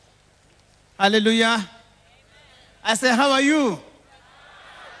Hallelujah. I say, how are you?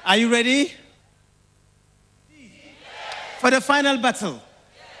 Are you ready? For the final battle.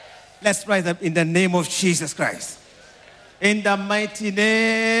 Let's rise up in the name of Jesus Christ. In the mighty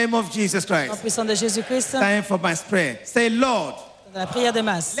name of Jesus Christ. En puissant de Jésus-Christ. Time for my prayer. Say, Lord. La prière de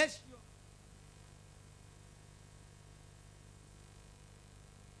masse.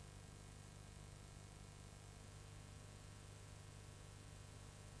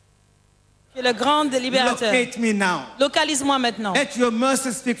 Tu es le grand libérateur. Locate me now. Localise-moi maintenant. Let your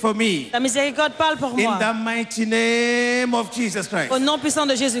mercy speak for me. Ta miséricorde parle pour moi. In the mighty name of Jesus Christ. Au nom puissant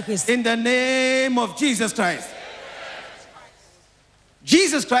de Jésus-Christ. In the name of Jesus Christ.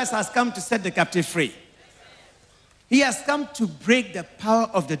 Jesus Christ has come to set the captive free. He has come to break the power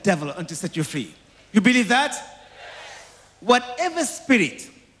of the devil and to set you free. You believe that? Whatever spirit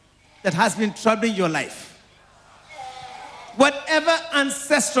that has been troubling your life, whatever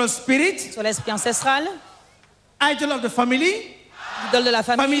ancestral spirit, sur l'esprit ancestral, idol of the family, idole de la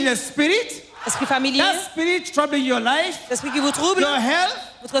famille, familiar spirit, esprit familier, that spirit troubling your life, l'esprit qui vous trouble, your health,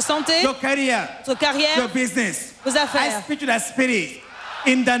 votre santé, your career, votre carrière, your business. vos affaires. I speak to that spirit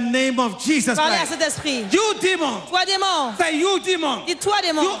in the name of Jesus Parlez à Christ. cet esprit. You demon. Toi démon. Say you demon. Dis toi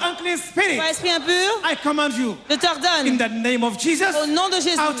démon. You unclean spirit. Toi esprit impur. I command you. Je t'ordonne. In the name of Jesus. Au nom de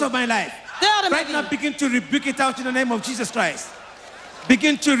Jésus. Out of my life. Dehors de ma Right vie. now begin to rebuke it out in the name of Jesus Christ.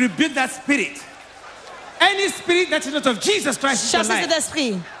 Begin to rebuke that spirit. Any spirit that is not of Jesus Christ in your Chassez cet life.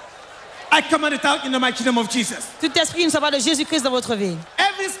 esprit. I command it out in the mighty name of Jesus. Tout esprit ne soit pas de Jésus-Christ dans votre vie.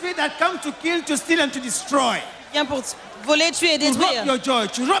 Every spirit that comes to kill, to steal, and to destroy, Vient pour voler, tuer et to rob détruire. your joy,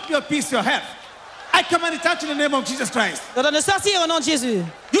 to rob your peace, your health. I command it out in the name of Jesus Christ. J'ordonne de sortir au nom de Jésus.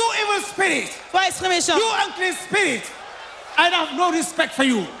 You evil spirit, Toi esprit méchant. you unclean spirit, I have no respect for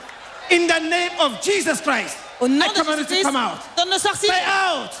you. In the name of Jesus Christ, Au nom I de command it to Jésus-Christ, come out. donne de sortir. Stay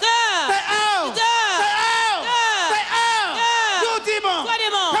out. Dehors. Stay out. Dehors. Stay out. Dehors. Stay out. Dehors. You demon. Toi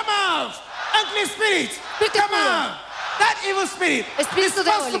démon. Come out. Unclean spirit. Espíritu Come impuro. out. That evil spirit is Espíritu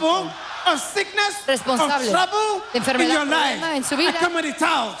responsible diabólico. of sickness, Responsable of trouble de enfermedad, in your life. problema en su vida. I command it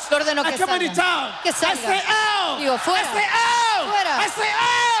out. Le ordeno I que command salga. it out. Que I salga. say out. Digo, fuera. I say out. Fuera. I say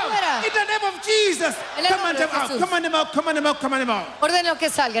out. Fuera. In the name of Jesus. En el Command nombre de them out. Jesús. Command them out. Command them out. Command them out. Ordeno que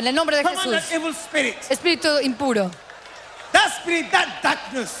salga en el nombre de Command that Jesús. evil spirit. Espíritu impuro. That spirit, that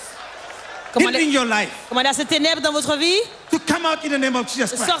darkness Commandez, in your life commandez à ces ténèbres dans votre vie to come out in the name of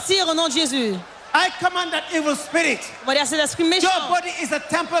Jesus de Christ. sortir au nom de Jésus. I command that evil spirit. Commandez à cet esprit méchant. Your body is a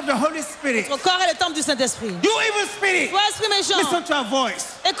temple of the Holy Spirit. Votre corps est le temple du Saint-Esprit. You evil spirit. Toi esprit méchant. Listen to our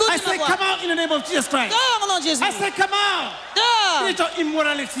voice. Écoute I ma say, voix. come out in the name of Jesus Christ. Dehors au nom de Jésus. I say, come out. Dehors. Spirit of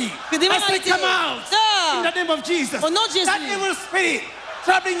immorality. Que I say, d'immoralité. come out. Dehors. In the name of Jesus. Au nom de Jésus. That evil spirit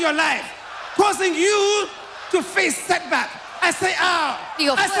troubling your life, causing you to face setback. I say out.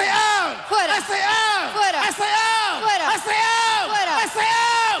 Digo, I say fuera. out. Fuera. I say out. Fuera. I say out. Fuera. I say out. Fuera. I say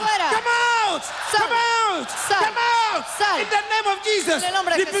out. Fuera. Come out. Sal. Come out. Sal. Come out. Sal. In the name of Jesus. En el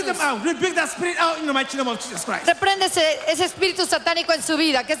nombre de Rebuke them Jesús. out. Rebuke that spirit out in the mighty name of Jesus Christ. Reprende ese espíritu satánico en su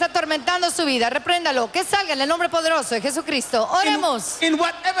vida, que está atormentando su vida. Repréndalo, que salga en el nombre poderoso de Jesucristo. Oremos.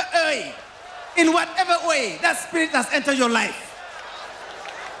 In whatever way that spirit has entered your life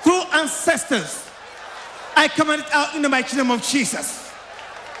through ancestors, I command it out in the mighty name of Jesus.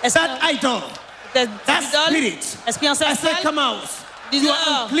 That idol, that spirit, esprit I say ancestral, come out. dis You are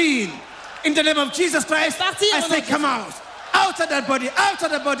dehors. unclean. In the name of Jesus Christ, Partir I au nom say de come Jésus. out. Out of that body, out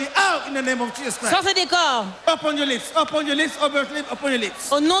of that body, out in the name of Jesus Christ. sortez des corps. Open your lips, open your lips, open your lips, open your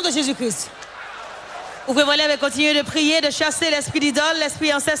lips. Au nom de Jésus-Christ. Ouvrez vos lèvres et continuez de prier, de chasser l'esprit d'idole,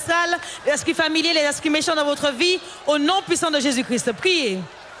 l'esprit ancestral, l'esprit familier, les esprits méchants dans votre vie. Au nom puissant de Jésus-Christ. Priez.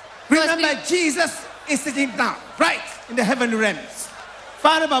 Remember, Jesus is sitting down, right in the heavenly realms,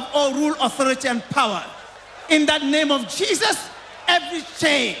 far above all rule, authority, and power. In that name of Jesus, every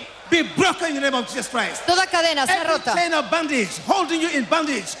chain be broken in the name of Jesus Christ. Toda cadena sea Every rota. chain of bondage, holding you in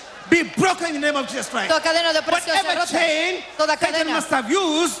bondage, be broken in the name of Jesus Christ. Toda cadena de opresión sea Whatever rota. chain Toda Satan cadena must have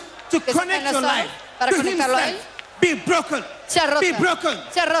used to que connect Satan your ha usado life para to conectarlo a él, himself, be broken. sea rota. Be broken.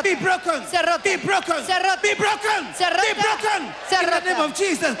 Sea rota. Be broken. Sea rota. Be broken. Sea rota. Be broken. Sea rota. Be broken. Sea In the rota. name of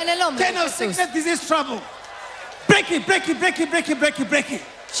Jesus. En el nombre Chain de of Jesús. sickness, disease, trouble. Break it, break it, break it, break it, break it, break it.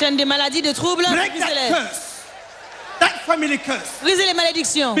 Chaîne des maladies, de troubles, Break that brisez-les. curse. That family curse. Brisez les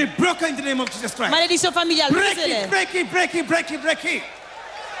malédictions. Be broken in the name of Jesus Christ. Malédiction familiale, Break brisez-les. it, break it, break it, break it, break it.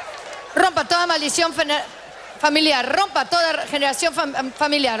 Rompa toda maldición familiar. Rompa toda generación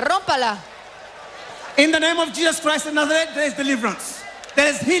familiar. Rómpala. In the name of Jesus Christ of Nazareth, there is deliverance. There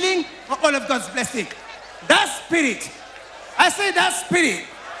is healing for all of God's blessing. That spirit, I say that spirit,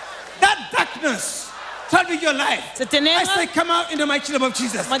 that darkness trouble your life. Ces ténèbres, I say, come out in the mighty name of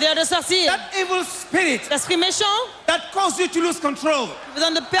Jesus. demandez-leur de sortir. That evil spirit L'esprit méchant that caused you to lose control. qui vous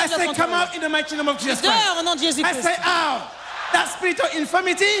donne de I perdre le say, come contrôle. out in the mighty name of Jesus Dehors Christ. au nom de I Jésus-Christ. say, out. That spirit of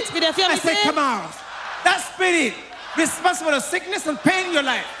infirmity, Esprit I d'infirmité. say, come out. That spirit responsible for sickness and pain in your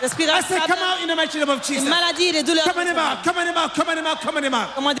life, L'esprit I say, come responsable out in the mighty name of des Jesus. maladies et des douleurs. Come on him out, come on him out, come on him out, come on him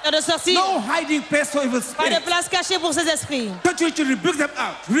out. Commandez-leur de sortir. No hiding place for evil Pas de spirits. place cachée pour ces esprits. Continue to rebuke them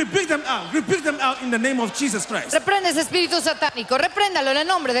out, rebuke them out, rebuke them out in the name of Jesus Christ. Reprende ese espíritu satánico, repréndalo en el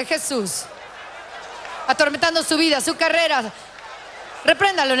nombre de Jesús. Atormentando su vida, su carrera.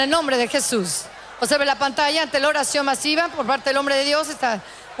 Repréndalo en el nombre de Jesús. Observe la pantalla ante la oración masiva por parte del hombre de Dios, esta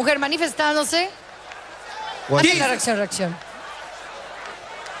mujer manifestándose. Ante la reacción.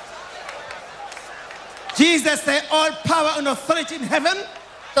 Jesus said, all power and authority in heaven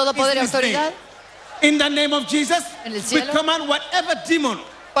Todo poder y is in his name. autoridad. In the name of Jesus, En el we cielo. command whatever demon,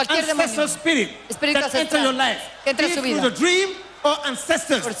 Cualquier ancestral demonio, spirit espíritu that enter ancestral your life, que entre be en su it through vida. the dream or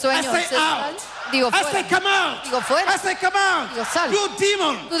ancestors, Por I sueño say ancestral, out. digo I say fuera. come out. Digo fuera. I say come out. Digo sal. You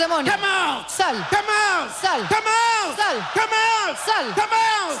demon. Tu demonio. Come out. Sal. Come out. Sal. Come out. Sal. Come out. Sal. Come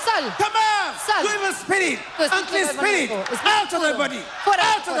out. Sal. Come out. Sal. You evil spirit. Tu espíritu Unclean spirit. demoníaco. Out of the Espíritu body. fuera del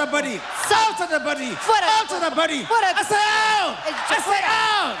Out of the cuerpo. body. Sal. Out of the body. Fuera del Out of the body. Fuera del I say out. cuerpo. I say Fuera.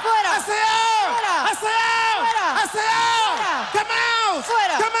 out. Fuera. I say out. Fuera. I say out. Fuera. I say out. Fuera. Come out.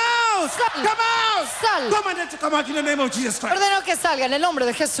 Fuera. Come out. Sal. Come out. Sal. Command them to come out in the name of Jesus Christ. Ordeno que salga en el nombre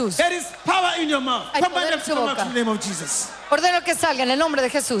de Jesús. There is power in your mouth. Hay Command poder them en to su come out boca. in the name of Jesus. Ordeno que salga en el nombre de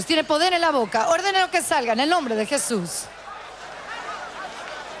Jesús. Tiene poder en la boca. Ordeno que salga en el nombre de Jesús.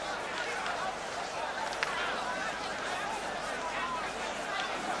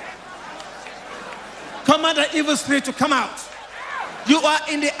 Command the evil spirit to come out. You are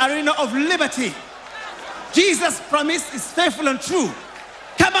in the arena of liberty. Jesus' promise is faithful and true.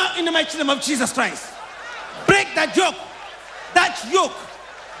 Come out in the mighty name of Jesus Christ. Break that yoke, that yoke,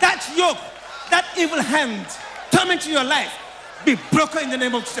 that yoke, that evil hand torment in your life. Be broken in the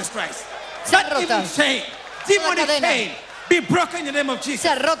name of Jesus Christ. That evil chain, demonic chain, be broken in the name of Jesus.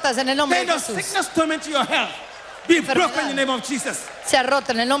 Sean rotas en el nombre Chain de of Jesús. sickness torment your health. Be broken in the name of Jesus. Sea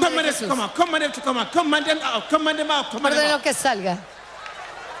rota en el nombre Command de them to Jesús. come out. Command them to come out. Command them out. Command them out. Command them Ordeno out. que salga.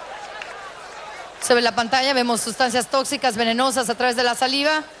 Sobre la pantalla vemos sustancias tóxicas, venenosas a través de la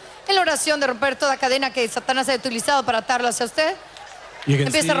saliva. En la oración de romper toda cadena que Satanás ha utilizado para atarlo hacia usted. You can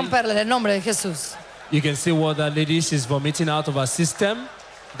Empieza a see, romperla en el nombre de Jesús. you can see what that lady is vomiting out of her system.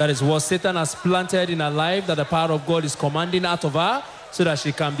 That is what Satan has planted in her life, that the power of God is commanding out of her so that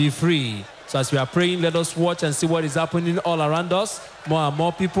she can be free. So as we are praying, let us watch and see what is happening all around us. More and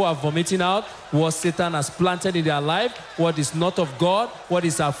more people are vomiting out what Satan has planted in their life, what is not of God, what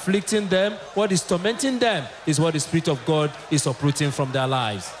is afflicting them, what is tormenting them, is what the Spirit of God is uprooting from their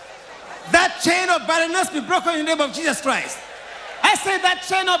lives. That chain of barrenness be broken in the name of Jesus Christ. I say that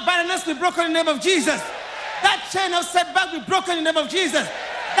chain of barrenness be broken in the name of Jesus. That chain of setback be broken in the name of Jesus.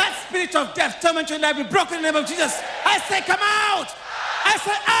 That spirit of death, torment your life be broken in the name of Jesus. I say come out. I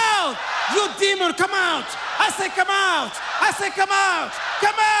say out. You demon, come out. I say come out. I say come out.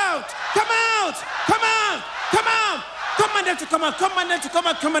 Come out. Come out. Come out. Come out. Command them to come out. Command them to come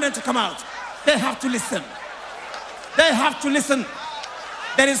out. Command them to come out. They have to listen. They have to listen.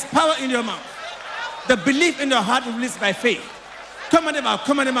 There is power in your mouth. The belief in your heart is released by faith. Command them out.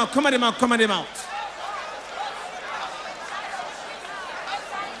 Command them out. Command them out. Command them out.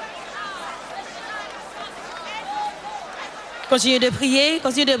 Continuez de prier,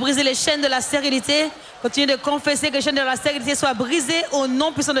 continuez de briser les chaînes de la stérilité, continuez de confesser que les chaînes de la stérilité soient brisées au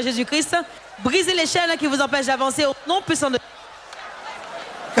nom puissant de Jésus-Christ. Brisez les chaînes qui vous empêchent d'avancer au nom puissant de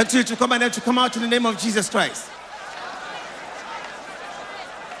Continue to command them to come out in the name of Jesus Christ.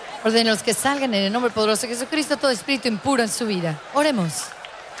 Ordenos que salgan en el nombre poderoso de Jesucristo todo espíritu impuro en su vida. Oremos.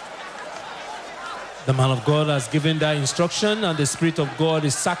 The man of God has given that instruction, and the Spirit of God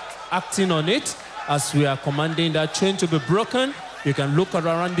is acting on it. As we are commanding that chain to be broken, you can look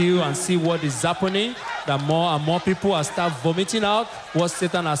around you and see what is happening. That more and more people are start vomiting out what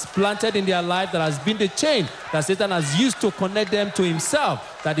Satan has planted in their life, that has been the chain that Satan has used to connect them to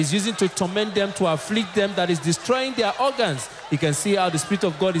himself, that is using to torment them, to afflict them, that is destroying their organs. You can see how the Spirit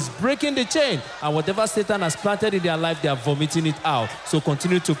of God is breaking the chain, and whatever Satan has planted in their life, they are vomiting it out. So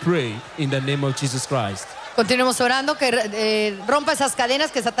continue to pray in the name of Jesus Christ. Continuemos orando que rompa esas cadenas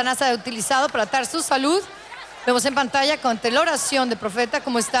que Satanás ha utilizado para atar su salud. Vemos en pantalla con la oración del profeta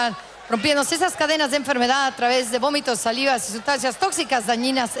cómo están rompiéndose esas cadenas de enfermedad a través de vómitos, salivas y sustancias tóxicas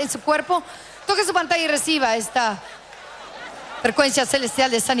dañinas en su cuerpo. Toque su pantalla y reciba esta frecuencia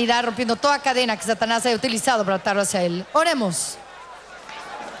celestial de sanidad, rompiendo toda cadena que Satanás haya utilizado para atarlo hacia él. Oremos.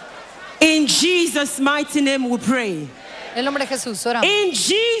 In Jesus' mighty name we pray. En el nombre de Jesús, oramos. In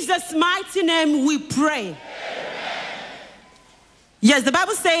Jesus' mighty name we pray. Yes, the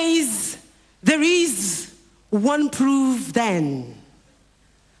Bible says there is one proof then,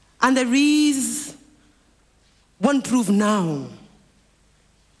 and there is one proof now.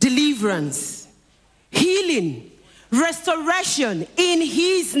 Deliverance, healing, restoration in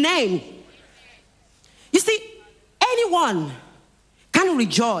His name. You see, anyone can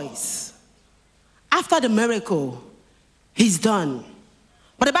rejoice after the miracle He's done.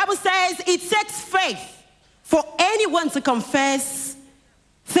 But the Bible says it takes faith for anyone to confess,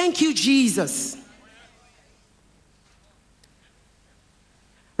 thank you, Jesus.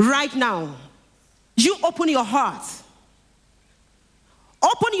 Right now, you open your heart.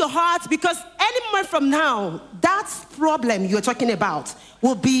 Open your heart, because any moment from now, that problem you're talking about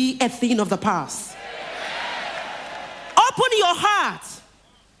will be a thing of the past. Open your heart.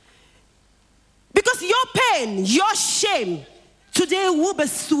 Because your pain, your shame, today will be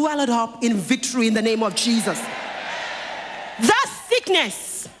swallowed up in victory in the name of Jesus. That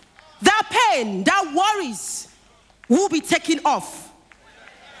sickness, that pain, that worries will be taken off.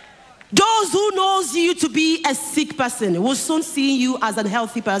 Those who knows you to be a sick person will soon see you as a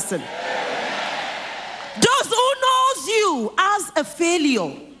healthy person. Those who knows you as a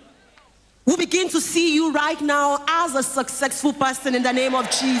failure will begin to see you right now as a successful person in the name of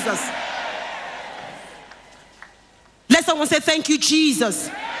Jesus. Let someone say, thank you, Jesus.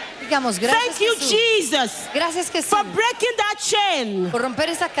 Digamos, gracias, Thank you, Jesús. Jesus, Gracias, Jesús, for breaking that chain por romper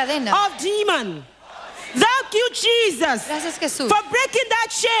esa cadena. of demon. Thank you, Jesus, Gracias, Jesús, for breaking that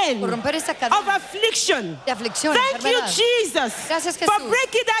chain por romper esa of cadena affliction. de aflicción, Thank you, enfermedad. Jesus, Gracias, for Jesús,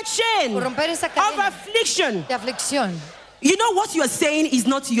 breaking that chain por romper esa of cadena affliction. de aflicción. You know what you are saying is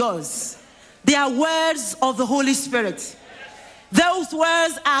not yours. They are words of the Holy Spirit. Those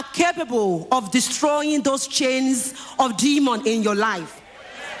words are capable of destroying those chains of demon in your life.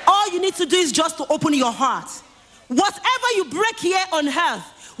 All you need to do is just to open your heart. Whatever you break here on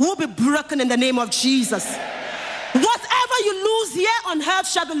earth will be broken in the name of Jesus. Whatever you lose here on earth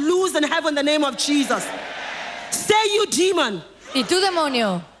shall be loosed in heaven in the name of Jesus. Say, you demon. Y tú,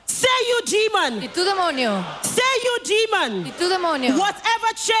 demonio. Say, you demon. Y tú, demonio. Say, you demon. Y tú, demonio. Whatever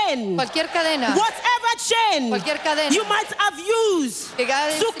chain, Cualquier cadena whatever chain Cualquier cadena you might have used que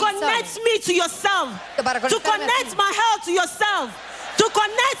hayas to utilizado connect me to yourself, para to conectarme a connect ti. my health to yourself, to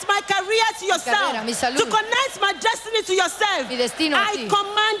connect my career to yourself, carrera, mi salud, to connect my destiny to yourself, mi destino a I ti.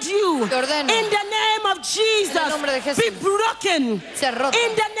 command you Te ordeno, in the name of Jesus, en el nombre de Jesús, be broken. ser roto.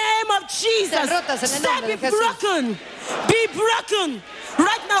 In the name of Jesus, rotas en el say nombre be de Jesús. broken, be broken.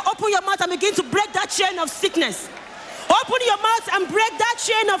 Right now, open your mouth and begin to break that chain of sickness. Open your mouth and break that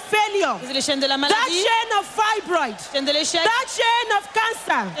chain of failure. Brisez les chaînes de la That maladie, chain of fibroid. chaîne de l'échec, That chain of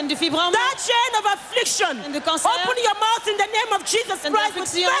cancer. chaîne du fibrome, That chain of affliction. chaîne de cancer. Open your mouth in the name of Jesus Chaîne Christ with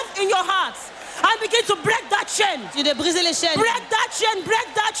d'affliction. faith in your hearts and begin to break that chain. tu de briser les chaînes. Break that chain, break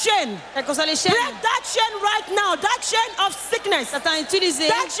that chain. Quelles que soient les chaînes, Break that chain right now. That chain of sickness. Satan a utilisé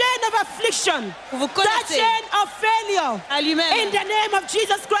That chain of affliction. pour vous That connecter chain of failure. à In lui-même. the name of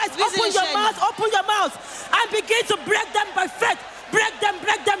Jesus Christ, Brisez open les your chaînes. mouth, and begin to break them by faith. Break them,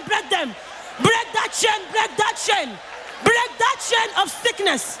 break them, break them. Break that chain, break that chain. Break that chain of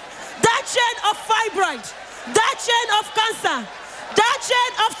sickness. That chain of fibroid. That chain of cancer. That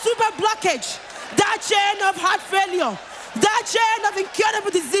chain of super blockage. That chain of heart failure. That chain of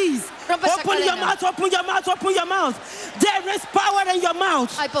incurable disease. Rompe esa Open your cadena. mouth, open your mouth, open your mouth. There is power in your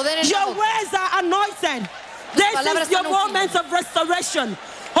mouth. Hay poder en la Your boca. words are anointed. This palabras is your están ungidas. moment of restoration.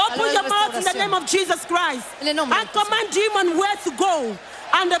 Open Palabras your de mouth in the restauración. name of Jesus Christ En el nombre and de Jesús. command demon where to go.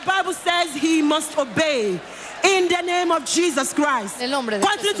 And the Bible says he must obey. In the name of Jesus Christ. En el nombre de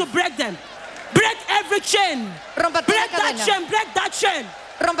Continue Jesús. to break them. Break every chain. Rompa toda Break that cadena. chain. Break that chain.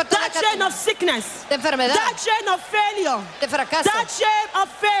 Rompe toda That chain cadena of sickness. de enfermedad, That chain of failure. de fracaso, That chain of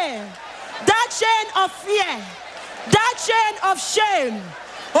fear. That chain of fear. That chain of shame.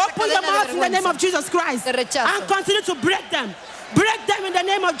 Open your cadena de mouth in the name vergüenza, of Jesus Christ. de rechazo. And continue to break them. Break them in the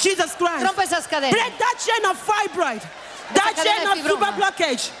name of Jesus Christ. rompe esas cadenas. Break that chain of fibroid. That cadena chain de of fibroma. super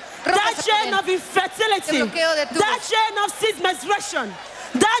blockage. Rompe That esa chain cadena. of infertility. De bloqueo de tubos. That chain of cis menstruation.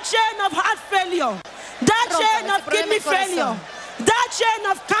 That chain of heart failure. That Rompa chain ese of problema kidney de corazón. failure. That chain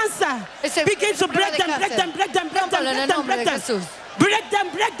of cancer. Ese Begin to problema break de them, break cáncer. them, break them, break them, Rómpalo en el break them, nombre break de them. Jesús. Break them,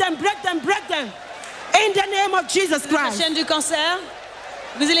 break them, break them, break them. In the name of Jesus La Christ. chaîne du cancer,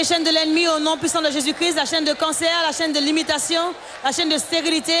 briser les chaînes de l'ennemi au nom puissant de Jésus-Christ, la chaîne de cancer, la chaîne de limitation, la chaîne de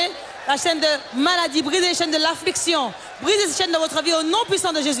stérilité, la chaîne de maladie, briser les chaînes de l'affliction, briser ces chaînes de votre vie au nom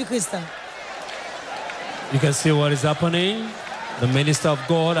puissant de Jésus-Christ. You can see what is happening. The minister of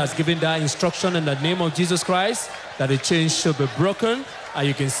God has given that instruction in the name of Jesus Christ that the chain should be broken. And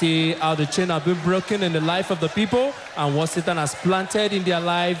you can see how the chain have been broken in the life of the people, and what Satan has planted in their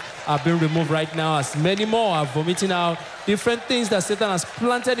life are being removed right now, as many more are vomiting out different things that Satan has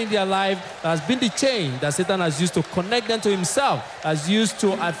planted in their life. That has been the chain that Satan has used to connect them to himself, has used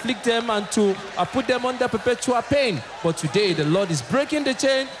to afflict them and to put them under perpetual pain. But today the Lord is breaking the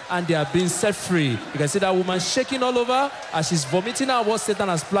chain and they are being set free. You can see that woman shaking all over as she's vomiting out what Satan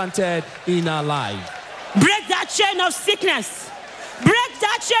has planted in her life. Break that chain of sickness. Break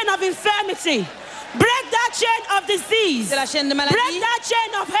that chain of infirmity. Break that chain of disease. C'est la chaîne de maladie. Break that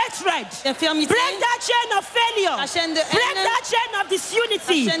chain of hatred. D'infirmité. Break that chain of failure. La chaîne de Break haine. that chain of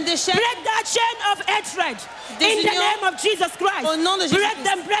disunity. La chaîne d'échec. Break that chain of hatred. In the Désunion. name of Jesus Christ. Au nom de Jésus Break Christ.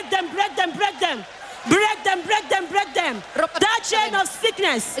 them, break them, break them, break them. Break them, break them, break them. Rompa That esa chain cadena. of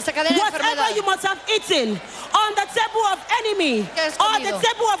sickness, Esa cadena de whatever enfermedad. you must have eaten on the table of enemy ¿Qué has or the comido?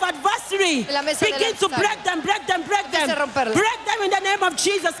 table of adversary, En la mesa del begin to adversario. break them, break them, break them. Empieza a romperla. Break them in the name of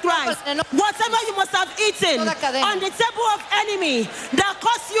Jesus Christ. Rómpalas en el nombre de Whatever you must have eaten Toda cadena. on the table of enemy that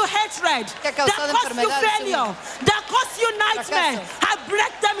caused you hatred, Que ha that causado caused you enfermedad en su failure, vida. that caused you nightmare, Fracaso. I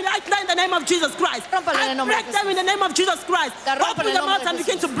break them right now in the name of Jesus Christ. Rómpala en I el nombre de break them in the name of Jesus Christ. La rompa Open en el your nombre mouth de and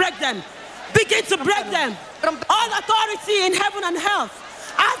begin Jesús. to break them. Begin to break them. Rompe. All authority in heaven and earth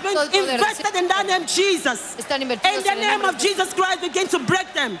has been Todo el poder invested in that name, Jesus. Están invertidos In the en el name nombre of de Jesús. Jesus Christ, begin to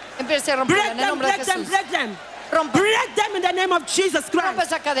break them. Empieza a romper Break en el them, nombre de break them, Jesús. break them. Rompa. Break them in the name of Jesus Rompa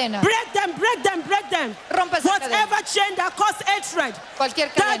Christ. esa cadena. Break them, break them, break them. Rompa esa Whatever chain that caused hatred, Cualquier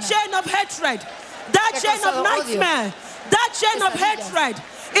that cadena. chain of hatred, that Que ha chain of causado odio. nightmare, that chain of Pesadillas. hatred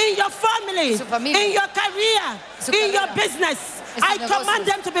in your family, En su familia. in your career, su in your carrera. business. En sus I command negocios.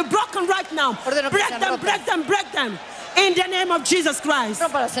 them to be broken right now. Ordeno que Break sean them, rotas. break them, break them. In the name of Jesus Christ.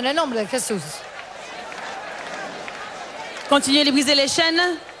 Rómpalas en el nombre de Jesús. Continuez de briser les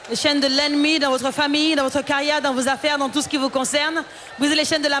chaînes de l'ennemi dans votre famille, dans votre carrière, dans vos affaires, dans tout ce qui vous concerne. Brisez les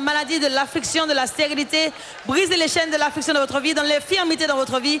chaînes de la maladie, de l'affliction, de la stérilité. Brisez les chaînes de l'affliction de votre vie, dans l'infirmité dans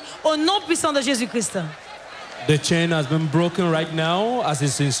votre vie, au nom puissant de Jésus-Christ. The chain has been broken right now as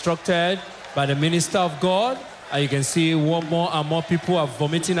is instructed by the minister of God. And you can see more and more people are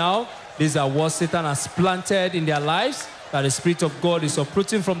vomiting out. These are what Satan has planted in their lives, that the Spirit of God is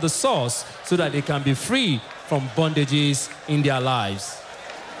uprooting from the source so that they can be free from bondages in their lives.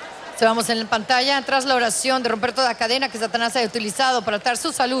 Vamos en la pantalla, tras la oración de romper toda cadena que Satanás haya utilizado para atar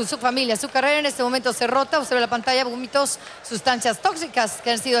su salud, su familia, su carrera, en este momento se rota. Usted ve en la pantalla vómitos, sustancias tóxicas que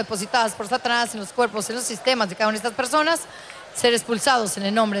han sido depositadas por Satanás en los cuerpos, en los sistemas de cada una de estas personas, ser expulsados en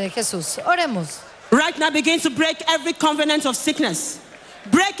el nombre de Jesús. Oremos. Right now, begin to break every covenant of sickness.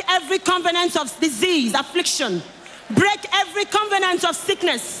 Break every covenant of disease, affliction. Break every covenant of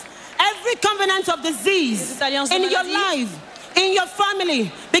sickness. Every covenant of disease Toute alliance de in your maladie. life, in your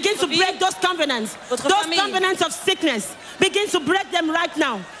family. Begin to Votre vie. break those covenants. Votre Those famille. covenants of sickness. Begin to break them right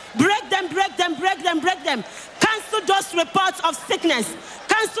now. Break them, break them, break them, break them. Cancel those reports of sickness.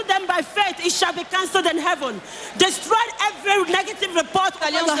 Cancel them by faith. It shall be cancelled in heaven. Destroy every negative report over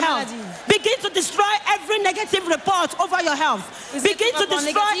Alliance your de health. maladie. Begin to destroy every negative report over your health. Vous Begin êtes to rapport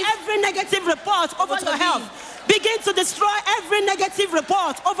destroy négatif. every negative report over Votre your vie. health. Begin to destroy every negative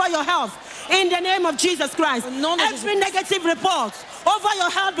report over your health. In the name of Jesus Christ. Au nom de Every Jésus-Christ. negative report over your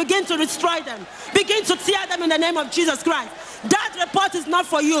health, begin to destroy them. Begin to tear them in the name of Jesus Christ. That report is not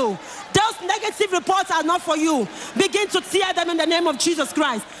for you. Those negative reports are not for you. Begin to tear them in the name of Jesus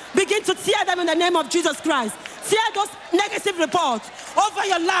Christ. Begin to tear them in the name of Jesus Christ. Tear those negative reports over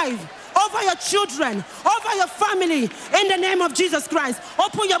your life, over your children, over your family, in the name of Jesus Christ.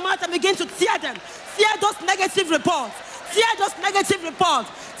 Open your mouth and begin to tear them. Tear those negative reports. Tear those negative reports.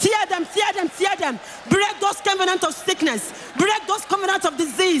 Tear them, tear them, tear them. Break those covenants of sickness. Break those covenants of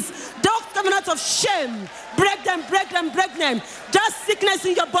disease. Those covenants of shame. Break them, break them, break them. That sickness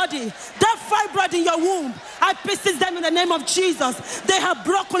in your body, that fibroid in your womb, I pieces them in the name of Jesus. They have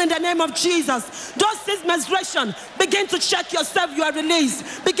broken in the name of Jesus. Those since menstruation, begin to check yourself, you are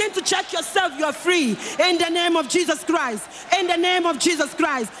released. Begin to check yourself, you are free. In the name of Jesus Christ. In the name of Jesus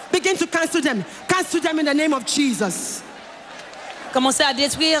Christ. Begin to cancel them. Cancel them in the name of Jesus. Commencez à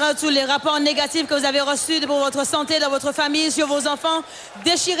détruire tous les rapports négatifs que vous avez reçus pour votre santé, dans votre famille, sur vos enfants.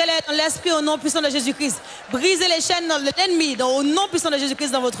 Déchirez-les dans l'esprit au nom puissant de Jésus-Christ. Brisez les chaînes de l'ennemi au nom puissant de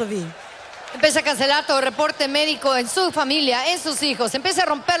Jésus-Christ dans votre vie. Empieza a cancelar todo reporte médico en su familia, en sus hijos. Empieza a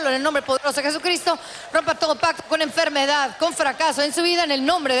romperlo en el nombre poderoso de Jesucristo. Rompa todo pacto con enfermedad, con fracaso en su vida en el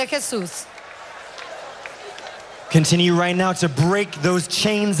nombre de Jesús. Continue right now to break those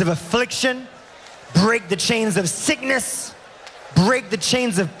chains of affliction, break the chains of sickness, break the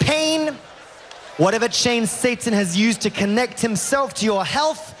chains of pain. Whatever chain Satan has used to connect himself to your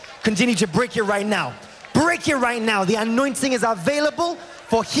health, continue to break it right now. Break it right now. The anointing is available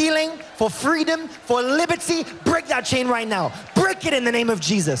for healing, for freedom, for liberty. Break that chain right now. Break it in the name of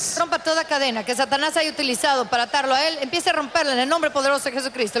Jesus. Rompa toda cadena que Satanás haya utilizado para atarlo a él. Empiece a romperla en el nombre poderoso de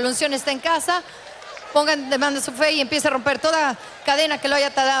Jesucristo. La unción está en casa. Pongan de mano su fe y empiece a romper toda cadena que lo haya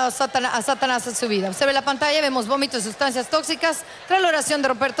atado a Satanás en su vida. Observe la pantalla, vemos vómitos y sustancias tóxicas. Trae la oración de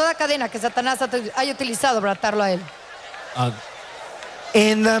romper toda cadena que Satanás haya utilizado para atarlo a él.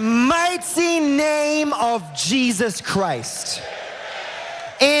 In the mighty name of Jesus Christ.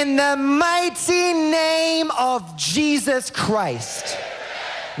 In the mighty name of Jesus Christ.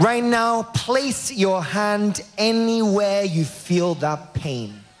 Right now, place your hand anywhere you feel that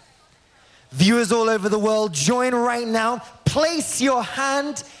pain. Viewers all over the world, join right now. Place your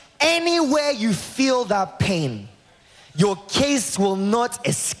hand anywhere you feel that pain. Your case will not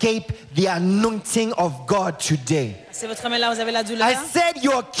escape the anointing of God today. C'est votre main là, vous avez la douleur. I said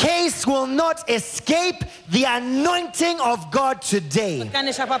your case will not escape the anointing of God today. Votre cas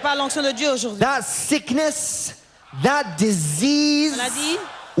n'échappera pas à l'onction de Dieu aujourd'hui. That sickness, that disease, Maladie,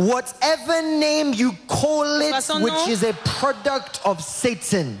 whatever name you call it, Son which nom, is a product of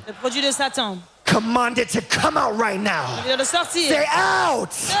Satan, le produit de Satan. command it to come out right now. Il doit sortir. Say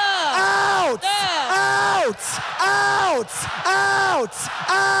out, out, out, out, out,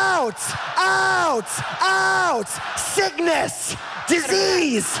 out, out, out. Sickness,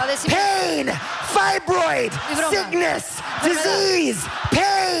 disease, pain, fibroid, sickness, disease,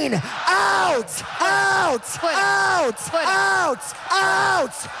 pain, out, out, out, out,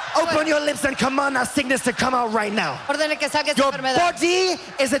 out. Open your lips and command that sickness to come out right now. Ordene que saque esa Your enfermedad. body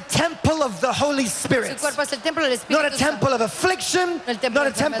is a temple of the Holy Spirit. Su cuerpo es el templo del Espíritu Not a Santo. temple of affliction, El templo not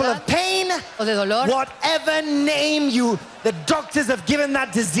a de temple of pain. o de dolor. Whatever name the doctors have given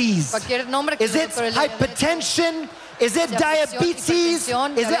that disease. Cualquier nombre que Is it los doctores le hayan dado. hypertension? Is it Sea diabetes?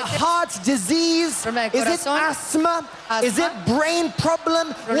 hipertensión, Is it diabetes, heart disease? problema de Is it corazón, asthma? Is it brain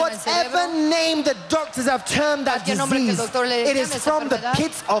problem? problema del Whatever cerebro, name the doctors have termed that cualquier nombre que el disease, doctor le it llame is esa from the enfermedad,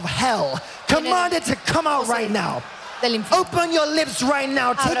 pits of hell. Command it to come out right now. del infierno. Open your lips right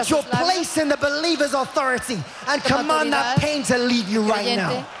now. Abra Take your sus labios. place in the believer's authority and Toma command that autoridad, pain to leave you right creyente,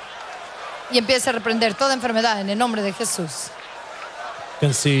 now. y empieza a reprender toda enfermedad en el nombre de Jesús. You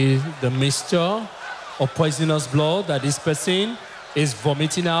can see the mixture of poisonous blood that this person is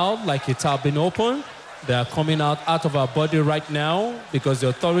vomiting out like it has been opened. They are coming out of our body right now because the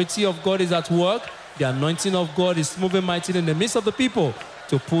authority of God is at work. The anointing of God is moving mightily in the midst of the people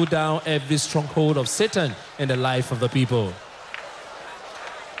to pull down every stronghold of Satan in the life of the people.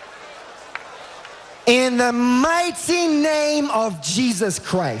 In the mighty name of Jesus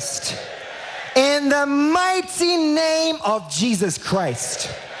Christ. In the mighty name of Jesus Christ.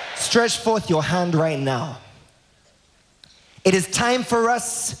 Stretch forth your hand right now. It is time for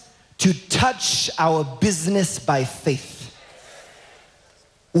us to touch our business by faith.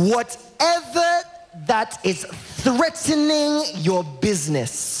 Whatever that is threatening your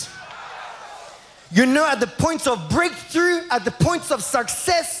business. You know, at the points of breakthrough, at the points of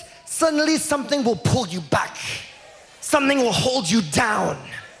success, suddenly something will pull you back. Something will hold you down.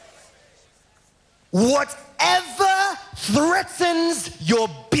 Whatever threatens your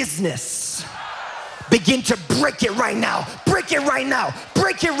business, begin to break it right now. Break it right now.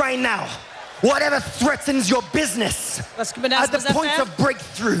 Break it right now. Whatever threatens your business at the point of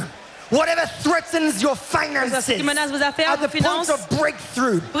breakthrough. Whatever threatens your finances at the point of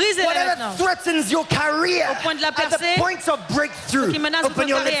breakthrough. Whatever threatens your career at the point of breakthrough. Open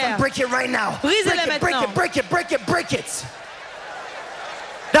your lips and break it right now. Break it, break it, break it, break it, break it.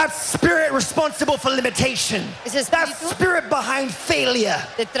 That spirit responsible for limitation, that spirit behind failure,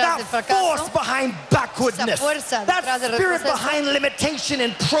 that force behind backwardness, that spirit behind limitation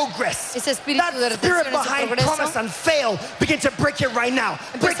and progress, that spirit behind promise and fail, begin to break it right now.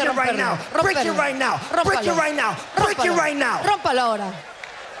 Break it right now. Break it right now. Break it right now. Break it right now. Rómpalo ahora.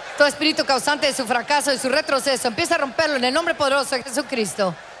 Todo espíritu causante de su fracaso y su retroceso, empieza a romperlo en el nombre poderoso de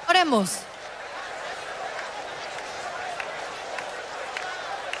Jesucristo. Oremos.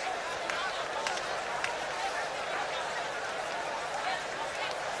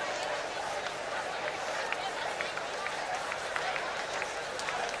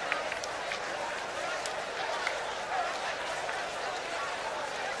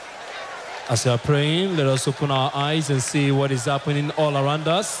 As we are praying, let us open our eyes and see what is happening all around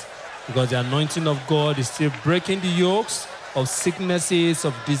us, because the anointing of God is still breaking the yokes of sicknesses,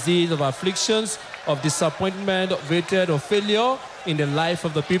 of disease, of afflictions, of disappointment, of hatred, of failure in the life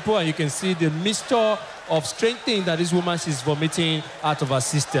of the people. And you can see the mixture of strange things that this woman is vomiting out of her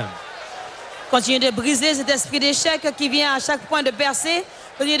system. Continuez de briser cet esprit d'échec qui vient à chaque point de percée.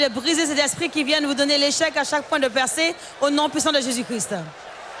 Continuez de briser cet esprit qui vient de vous donner l'échec à chaque point de percée au nom puissant de Jésus-Christ.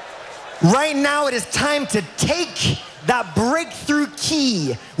 Right now, it is time to take that breakthrough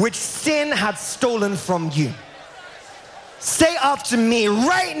key which sin had stolen from you. Say after me,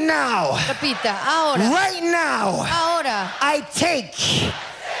 right now. Repita, ahora. Right now. Ahora. I take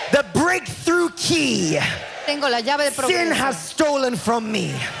the breakthrough key Tengo la llave de sin has progreso stolen from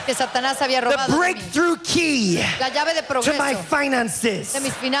me. que Satanás había The robado de mí. breakthrough key La llave de to progreso my finances. de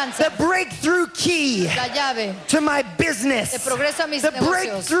mis finanzas. The breakthrough key La llave to my business. de progreso a mis The negocios.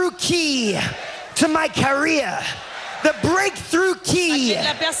 breakthrough key to my career. The breakthrough key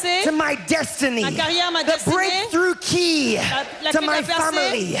La percée, to my destiny. ma carrière, ma The destinée. breakthrough key La to clé my de la percée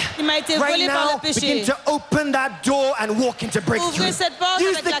family. qui m'a été Right volée par now, le péché. begin to open that door and walk into breakthrough. Ouvrez cette porte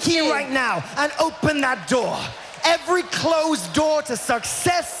Use avec the la key clé. right now and open that door. Every closed door to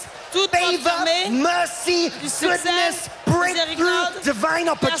success, Toute porte favor, fermée, mercy, du succès, goodness, breakthrough, miséricorde, divine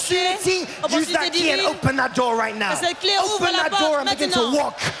opportunity. Use that key and divine. open that door right now. Cette clé ouvre Open la that porte door and begin to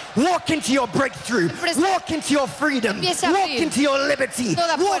maintenant. walk into your breakthrough. Walk into your freedom. Empieza a Walk abrir into your liberty.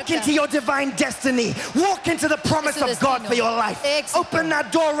 toda Walk puerta into your divine destiny. Walk into the promise su of God destino for your life. de éxito. Open that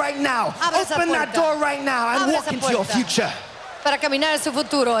door right now. Abre esa Open that puerta. door right now and Abre walk esa into your puerta. future. para caminar en su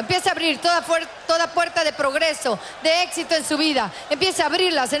futuro. Empiece a abrir toda puerta de progreso, de éxito en su vida. Empiece a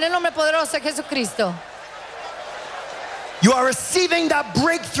abrirlas en el nombre poderoso de Jesucristo. You are receiving that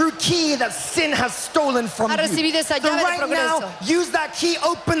breakthrough key that sin has stolen from Ha you. recibido esa So llave de right progreso. now, use that key,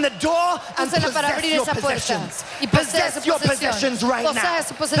 open the door, and Úsela para possess abrir your esa puerta. possessions. Y posea Possess su your posesión. possessions right now. Posea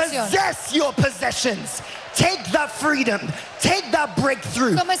su posesión. Possess your possessions. Take that freedom. Take that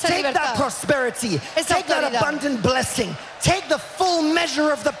breakthrough. Toma esa Take that libertad. prosperity. Esa Take that autoridad. abundant blessing. Take the full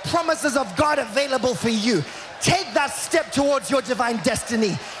measure of the promises of God available for you. Take that step towards your divine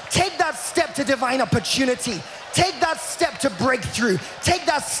destiny. Take that step to divine opportunity. Take that step to breakthrough. Take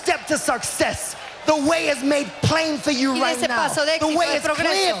that step to success. The way is made plain for you Y de right ese now. paso de The éxito, way de is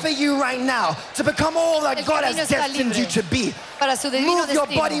clear progreso. for you right now to become all that El God has camino está destined you libre to be. para su divino Move your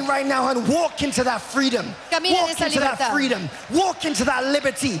destino. body right now and walk into that freedom. Camina en Walk esa into that libertad. freedom. Walk into that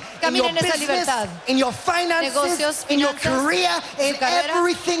liberty in Camina your en esa business, libertad. in your finances, Negocios, in your finanzas, career, in su carrera.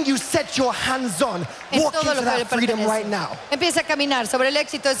 everything you set your hands on. En Walk todo into lo que le that freedom pertenece. right now. Empiece a caminar sobre el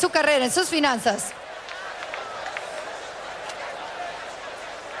éxito en su carrera, en sus finanzas.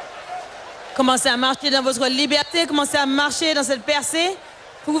 Commencez à marcher dans votre liberté, commencez à marcher dans cette percée.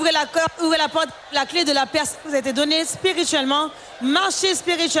 Ouvrez la porte, la clé de la percée qui vous a été donnée spirituellement. Marchez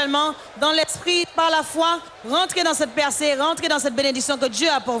spirituellement dans l'esprit, par la foi. Rentrez dans cette percée, rentrez dans cette bénédiction que Dieu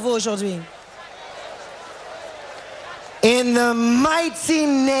a pour vous aujourd'hui. In the mighty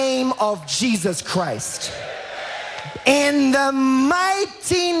name of Jesus Christ. In the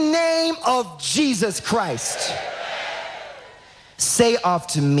mighty name of Jesus Christ. Say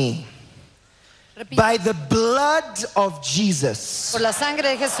after me. Repite. By the blood of Jesus. Por la sangre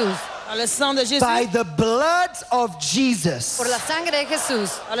de Jesús. Par le sang de Jésus, By the blood of Jesus. Por la sangre de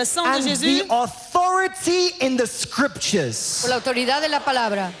Jesús. par le sang And de Jésus, the authority in the scriptures. Por la autoridad de la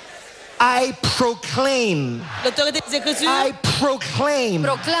palabra. I proclaim. l'autorité des Écritures, I proclaim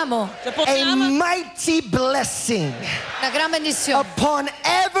Proclamo je a proclame mighty blessing una gran bendición upon une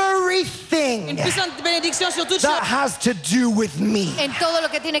everything puissante bénédiction sur toute that chose has to do with me. en todo lo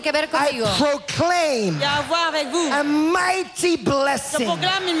que tiene que ver I conmigo. proclaim qui a à voir avec vous. a mighty Je blessing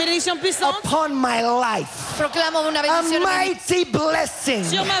proclame une bénédiction puissante upon my life, Proclamo una a bendición en mi vida. mighty blessing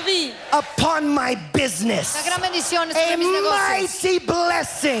sur ma vie, upon my business, Una gran bendición a sobre mis negocios, mighty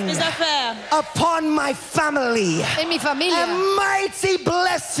blessing mes affaires, upon my family, en mi a familia. mighty sur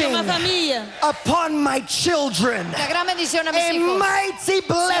blessing ma famille, upon my children, Una gran bendición a mis a hijos. mighty sur mes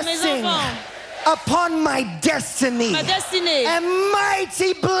blessing enfants, upon my destiny, ma destinée. a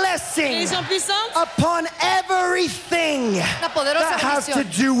mighty blessing Bénédiction puissante upon everything Una poderosa that has to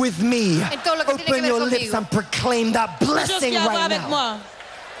bendición do with me. en todo lo que tiene que Open ver your lips conmigo. and proclaim that Quelque chose blessing qui a à voir right avec now. moi.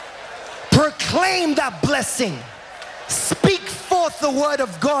 Proclaim that blessing. Speak forth the word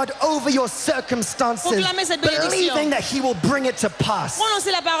of God over your circumstances, Proclamez cette bénédiction. believing that He will bring it to pass.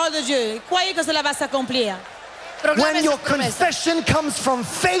 Prononcez la parole de Dieu. Croyez que cela va s'accomplir. Proclame When your esa promesa. confession comes from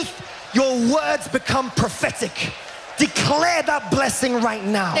faith, your words become prophetic. Declare that blessing right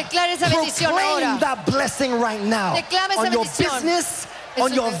now. Declare esa bendición Proclaim ahora. that blessing right now. Declame esa On your bendición. business, En on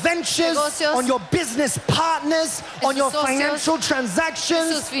sus your ventures, negocios, on your business partners, en on sus your socios, financial en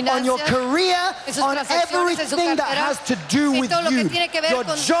transactions, sus finanzas, on your career, en sus on transacciones, en su everything that cartera, has to do en with todo lo que you. tiene que ver Your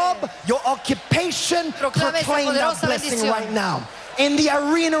con job, usted. your occupation, Proclame esa proclaim that poderosa blessing bendición. right now. In the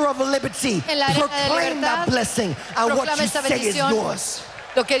arena of liberty, En la arena de proclaim libertad, that blessing, and what proclame you esa say is bendición. yours.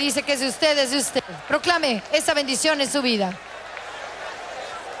 Lo que dice que es de usted es de usted. Proclame esa bendición en su vida.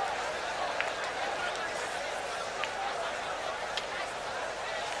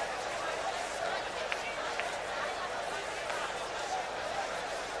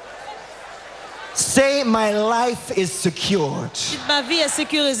 Say, my life is secured. Ma vie est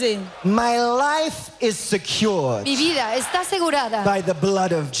sécurisée. My life is secured Mi vida está asegurada. by the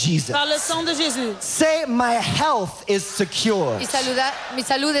blood of Jesus. Par le sang de Jésus. Say, my health is secured. Mi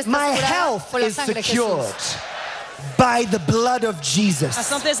salud está My asegurada health por la is sangre de secured Jesús. by the blood of Ma Jesus.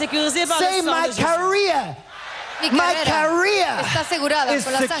 santé est sécurisée par Say, le sang my de Jésus. career Mi carrera is está asegurada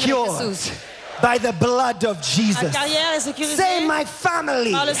por la sangre de secured Jesús. by the blood of Ma Jesus. carrière est sécurisée Say, my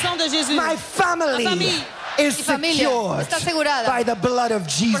family, par le sang de Jésus. my family Ma famille is Mi familia secured está asegurada by the blood of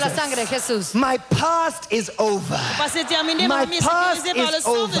por la sangre de Jesus. Jesús. My past is over. Passé terminé, ma My famille est past sécurisée par le is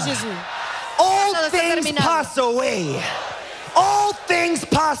sang de over. Jésus. All Pasado está things terminado. pass away. All things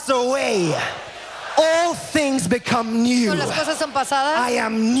pass away. All things become new. Todas las cosas son pasadas. I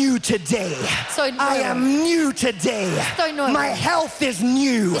am new today. Soy nuevo. I am new today. Estoy nuevo. My health is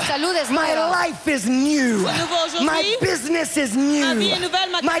new. Mi salud es My nueva. life is new. Soy nouveau aujourd'hui. My business is new. Ma vie est nouvelle,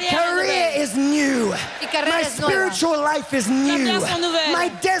 ma My carrière est career nouvelle. is new. Mi carrera My es nueva. spiritual life is new. vies sont nouvelles. My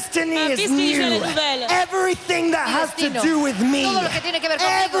destiny Ma vie is spirituelle new. est nouvelle. Everything that Mi has to destino. do with me. Todo lo que tiene que ver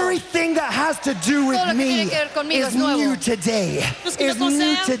conmigo. Everything that has to do with Todo lo que me tiene que ver conmigo is es nuevo. new today. Tout ce qui me Is new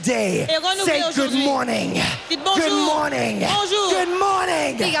concerne today. est renouvelé Say good aujourd'hui. morning. Dites bonjour. Good morning. Bonjour. Good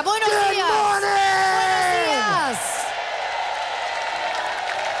morning. Diga, buenos Good días. morning. Buenos días.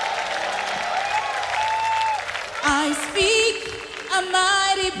 I speak a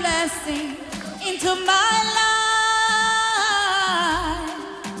mighty blessing into my life.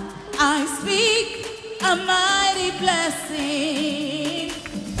 I speak a mighty blessing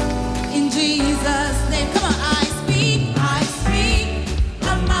in Jesus' name. Come on, I speak a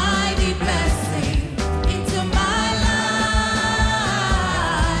mighty blessing into my life.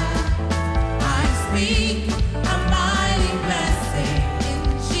 I speak a mighty blessing in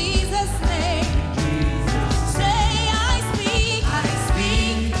Jesus' name. Say, I speak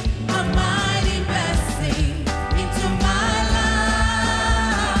a mighty blessing into my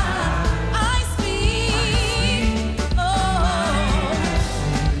life. I speak, oh,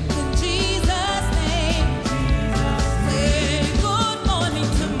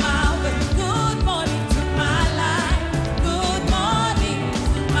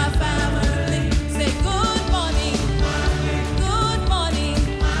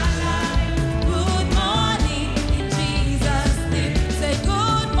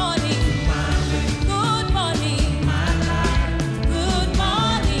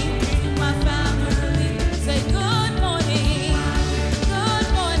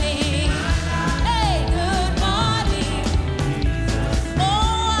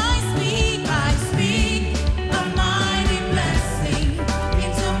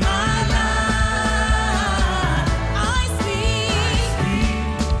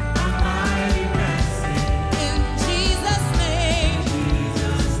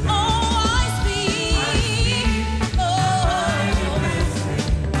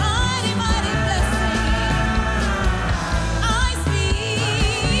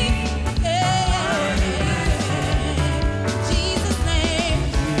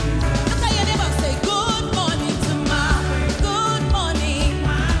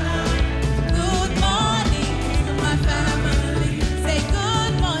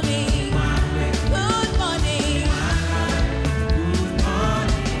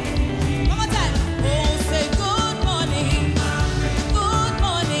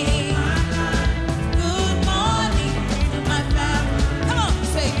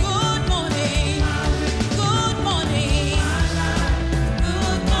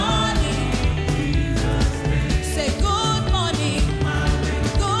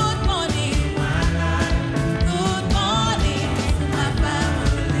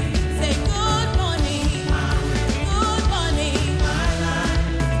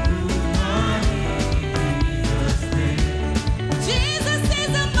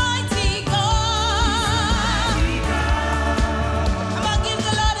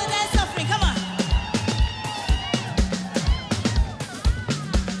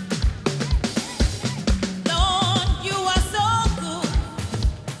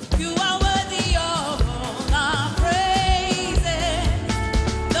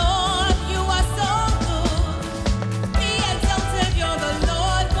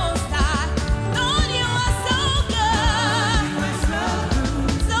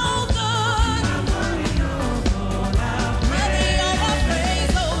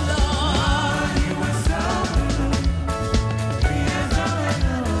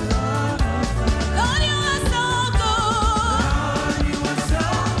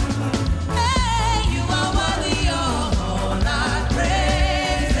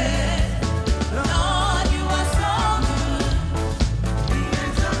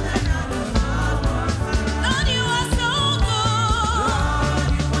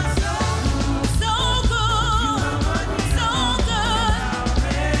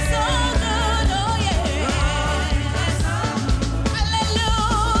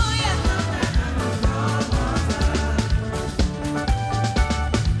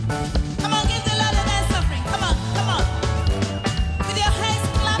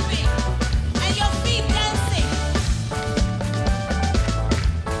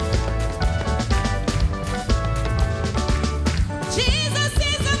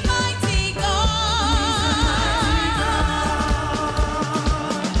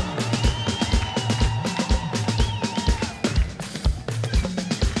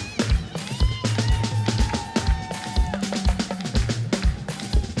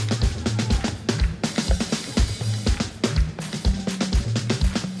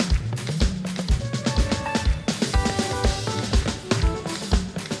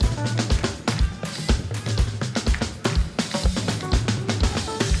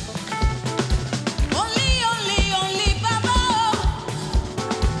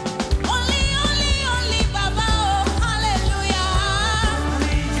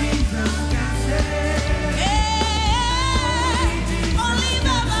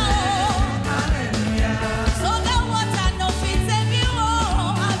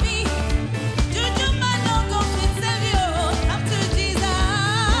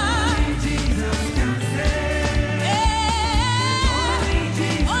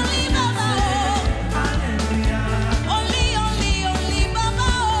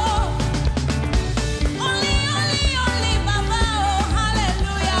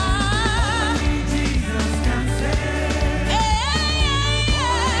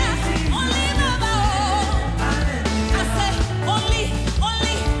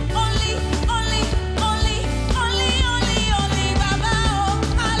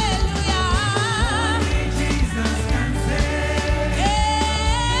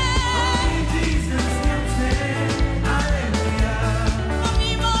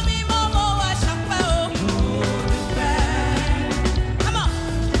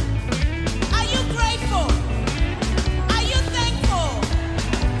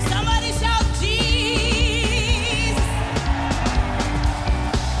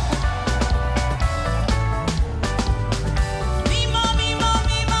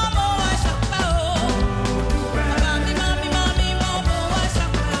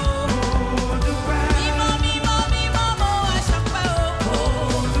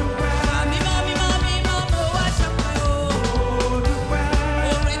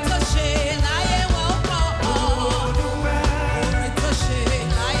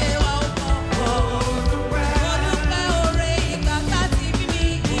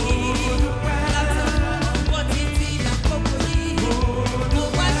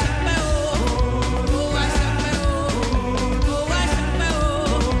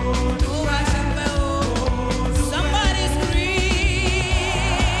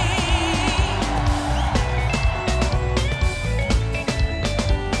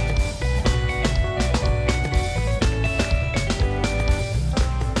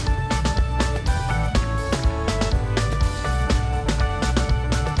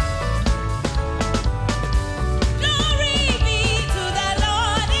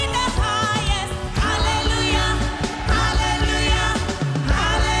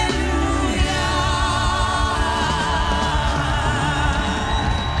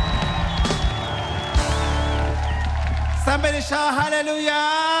 Somebody shout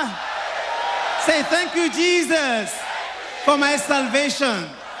hallelujah. Say, thank you, Jesus, for my salvation.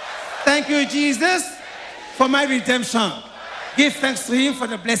 Thank you, Jesus, for my redemption. Give thanks to him for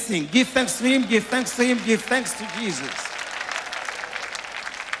the blessing. Give thanks to him, give thanks to him, give thanks to Jesus.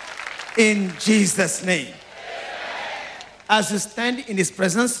 In Jesus' name. As you stand in his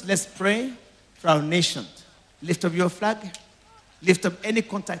presence, let's pray for our nation. Lift up your flag. Lift up any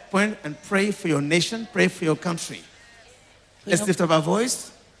contact point and pray for your nation. Pray for your country. Let's lift up our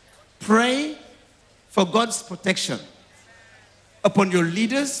voice. Pray for God's protection upon your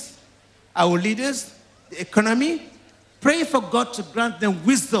leaders, our leaders, the economy. Pray for God to grant them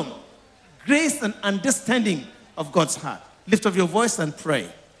wisdom, grace, and understanding of God's heart. Lift up your voice and pray.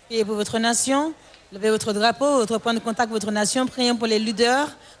 Priez pour votre nation. Levez votre drapeau, votre point de contact, votre nation. Priez pour les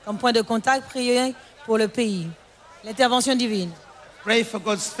leaders. Comme point de contact, priez pour le pays. L'intervention divine. Pray for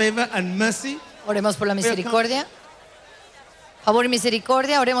God's favor and mercy. Oremos por la misericordia. Favor y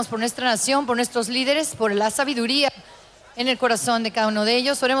misericordia. Oremos por nuestra nación, por nuestros líderes, por la sabiduría en el corazón de cada uno de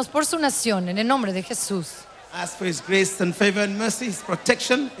ellos. Oremos por su nación, en el nombre de Jesús. Ask for his grace and favor and mercy, his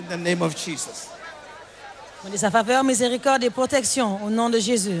protection in the name of Jesus. Demandez sa faveur, miséricorde et protection au nom de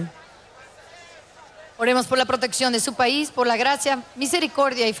Jésus. Oremos por la protección de su país, por la gracia,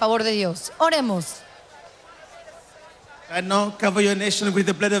 misericordia y favor de Dios. Oremos. Right now, cover your nation with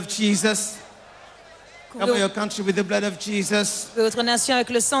the blood of Jesus. Cover your country with the blood of Jesus. Couvrez votre nation avec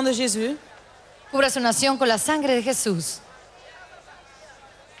le sang de Jésus. Cubra su nación con la sangre de Jesús.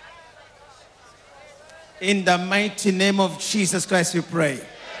 In the mighty name of Jesus Christ, we pray.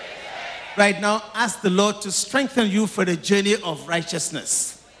 Right now, ask the Lord to strengthen you for the journey of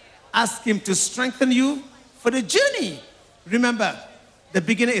righteousness. Ask him to strengthen you for the journey. Remember, the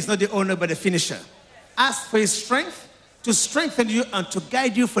beginner is not the owner, but the finisher. Ask for his strength to strengthen you and to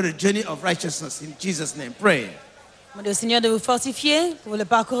guide you for the journey of righteousness. In Jesus' name, pray. Demandez au Seigneur de vous fortifier pour le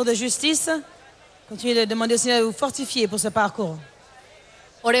parcours de justice. Continuez de demander au Seigneur de vous fortifier pour ce parcours.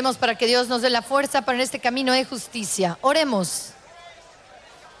 Oremos para que Dios nos dé la fuerza para este camino de justicia. Oremos.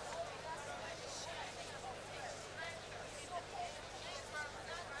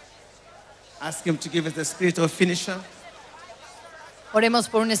 Ask him to give us the spirit of finisher. Oremos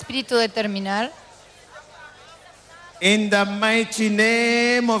por un espíritu de terminar. In the mighty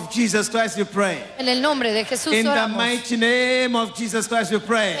name of Jesus Christ, we pray. En el nombre de Jesús In the oramos. mighty name of Jesus Christ, we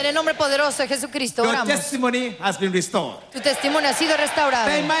pray. En el nombre poderoso de Jesucristo Your oramos. testimony has been restored. Tu testimonio ha sido restaurado.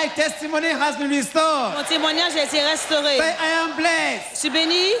 Say, my testimony has been restored. Mon témoignage a été restauré. Say, I am blessed. Je suis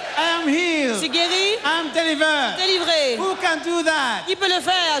béni, I am je healed. suis guéri, I am delivered. délivré. Who can do that? Qui peut le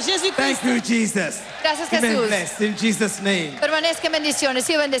faire? Jésus-Christ. Thank you, Jesus. Gracias, Remain Jesús. blessed in Jesus' name. Permanezca en bendiciones,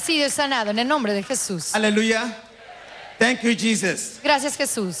 sido bendecido y sanado en el nombre de Jesús. Hallelujah. Thank you, Jesus. Gracias,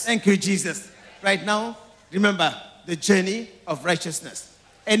 Jesús. Thank you, Jesus. Right now, remember the journey of righteousness.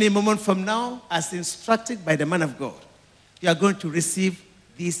 Any moment from now, as instructed by the man of God, you are going to receive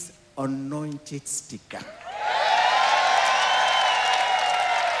this anointed sticker.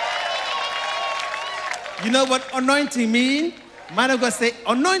 You know what anointing means? Man of God say,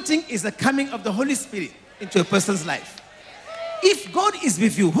 anointing is the coming of the Holy Spirit into a person's life. If God is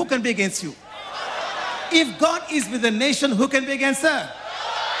with you, who can be against you? If God is with the nation, who can be against her?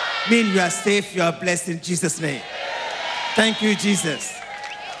 Mean you are safe, you are blessed in Jesus' name. Thank you, Jesus.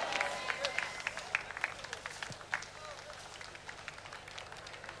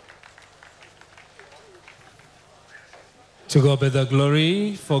 To God be the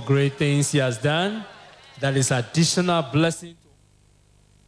glory for great things he has done. That is additional blessing.